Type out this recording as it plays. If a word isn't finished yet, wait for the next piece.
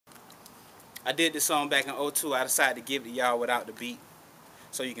I did this song back in '02. I decided to give it to y'all without the beat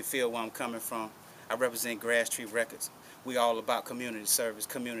so you can feel where I'm coming from. I represent Grass Tree Records. We all about community service,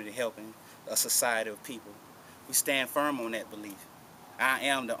 community helping, a society of people. We stand firm on that belief. I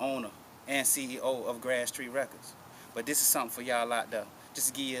am the owner and CEO of Grass Tree Records. But this is something for y'all out there, just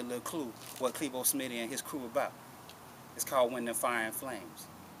to give you a little clue what Cliebo Smitty and his crew about. It's called When the Fire and Flames.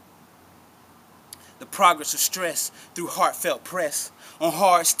 The progress of stress through heartfelt press on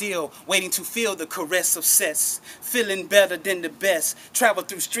hard steel, waiting to feel the caress of cess, feeling better than the best, travel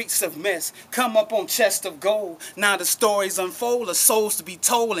through streets of mess, come up on chest of gold. Now the stories unfold of souls to be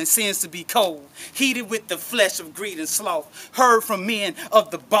told and sins to be cold, heated with the flesh of greed and sloth, heard from men of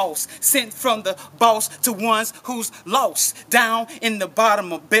the boss, sent from the boss to ones who's lost, down in the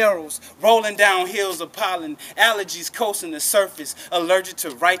bottom of barrels, rolling down hills of pollen, allergies coasting the surface, allergic to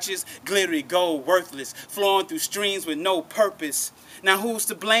righteous, glittery gold, worthless, flowing through streams with no purpose. Now who's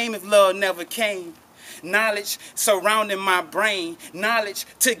to blame if love never came? Knowledge surrounding my brain, knowledge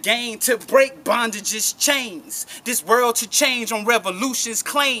to gain, to break bondage's chains. This world to change on revolution's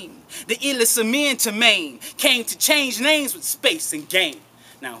claim. The illest of men to maim, came to change names with space and game.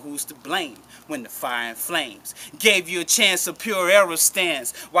 Now who's to blame when the fire and flames gave you a chance of pure error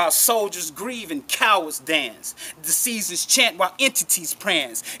stands, while soldiers grieve and cowards dance. The seasons chant while entities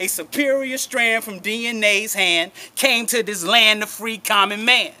prance. A superior strand from DNA's hand came to this land of free common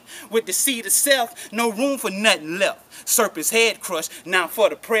man. With the seed of self, no room for nothing left. Serpent's head crushed, now for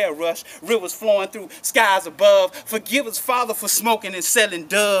the prayer rush. Rivers flowing through skies above. Forgive us, Father, for smoking and selling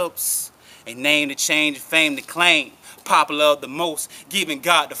dubs. A name to change, fame to claim. Popular of the most, giving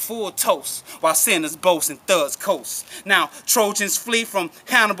God the full toast, while sinners boast and thugs coast. Now Trojans flee from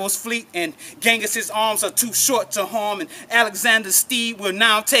Hannibal's fleet, and Genghis' arms are too short to harm, and Alexander's steed will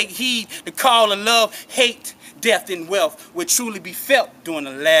now take heed. The call of love, hate, death, and wealth will truly be felt during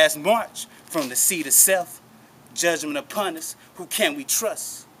the last march from the seat of self. Judgment upon us, who can we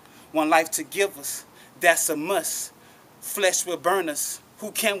trust? One life to give us, that's a must. Flesh will burn us,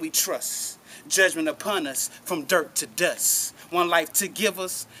 who can we trust? Judgment upon us, from dirt to dust. One life to give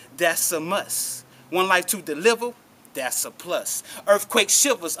us, that's a must. One life to deliver, that's a plus. Earthquake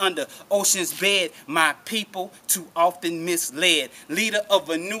shivers under ocean's bed. My people too often misled. Leader of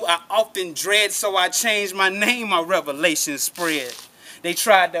a new I often dread, so I changed my name, my revelation spread. They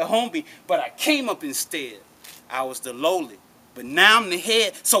tried to home me, but I came up instead. I was the lowly, but now I'm the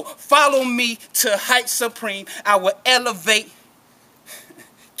head. So follow me to heights supreme. I will elevate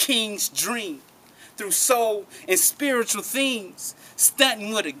king's dream through soul and spiritual themes,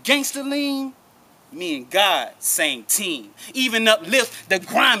 stunting with a gangster lean. Me and God, same team, even uplift the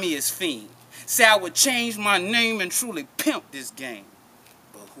grimiest fiend. Say I would change my name and truly pimp this game.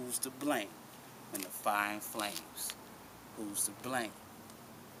 But who's to blame when the fire and flames? Who's to blame?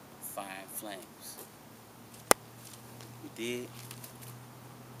 Fire and flames. You did?